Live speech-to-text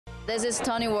This is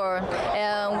Tony Ward,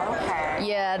 and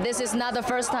yeah, this is not the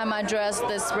first time I dressed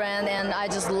this brand, and I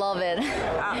just love it.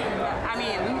 I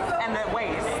mean, and the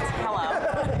waist. Hello.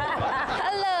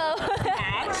 Hello.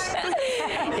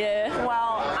 Yeah.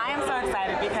 Well, I am so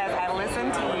excited because I listen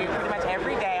to you pretty much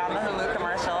every day on the Hulu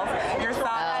commercials. Your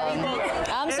song,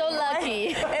 I'm so lucky.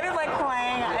 It is like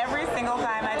playing every single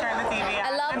time I turn the TV on.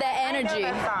 I love that energy.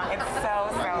 I know that song. It's so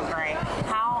great.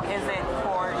 How is it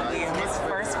for you, this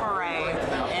first foray,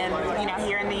 and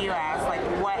here in the U.S.? Like,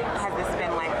 what has this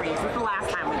been like for you since the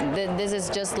last time we did? This is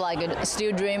just like a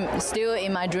still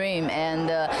in my dream, and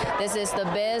this is the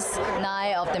best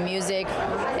night of the music,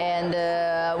 and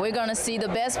we're gonna see the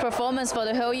best performance for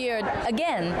the whole year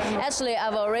again. Actually,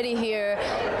 I've already here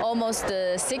almost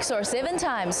 6 or 7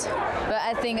 times, but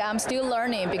I think I'm still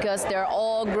learning because they're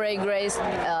all great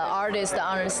artists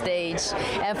on the stage.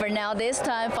 And for now, this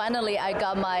time, finally, I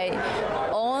got my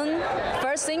own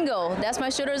first single. That's my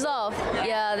Shooters Off.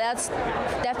 Yeah,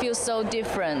 that feels so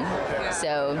different.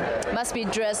 So must be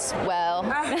dressed well.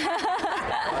 Check.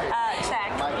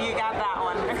 You got that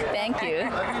one. Thank you.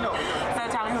 So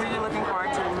tell me, who are you looking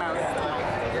forward to the most?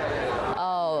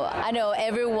 Oh, I know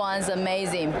everyone's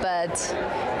amazing, but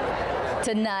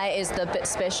tonight is the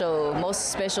most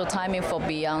special timing for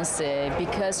Beyoncé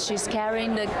because she's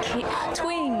carrying the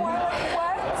twin. What?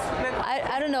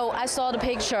 I don't know. I saw the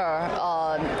picture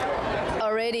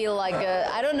already. Like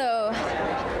I don't know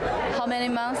how many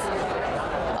months.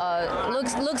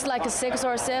 Looks like a 6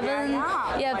 or 7.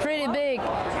 Yeah, pretty big.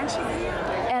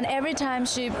 And every time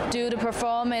she do the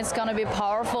perform, it's gonna be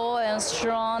powerful and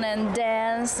strong and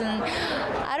dance, and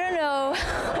I don't know.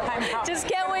 Just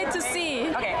can't wait to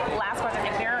see. Okay, last question.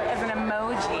 If there is an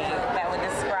emoji that would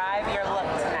describe your look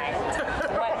tonight,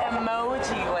 what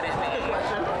emoji would it be?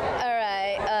 All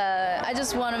right. I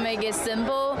just want to make it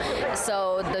simple.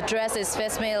 So the dress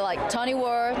fits me like Tony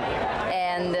Ward,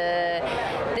 and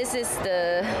this is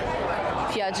the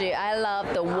Piaget. I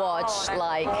love the watch.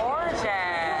 Like gorgeous.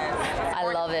 I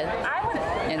love it. I would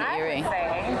say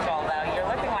angel though. You're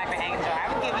looking like an angel. I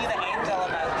would give you the angel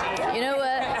emoji. You know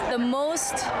what? The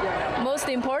most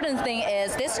important thing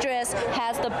is this dress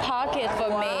has the pocket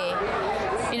for me.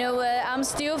 You know what? I'm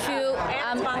still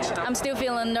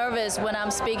feeling nervous when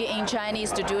I'm speaking in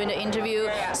Chinese to doing the interview.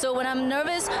 So when I'm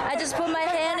nervous, I just put my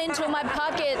hand into my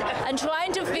pocket and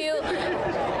trying to feel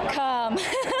calm.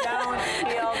 Don't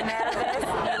feel nervous.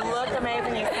 You look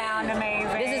amazing. You sound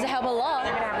amazing. This has helped a lot.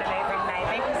 You're gonna have an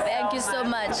amazing night. Thank you so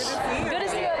much. Good to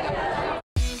see you.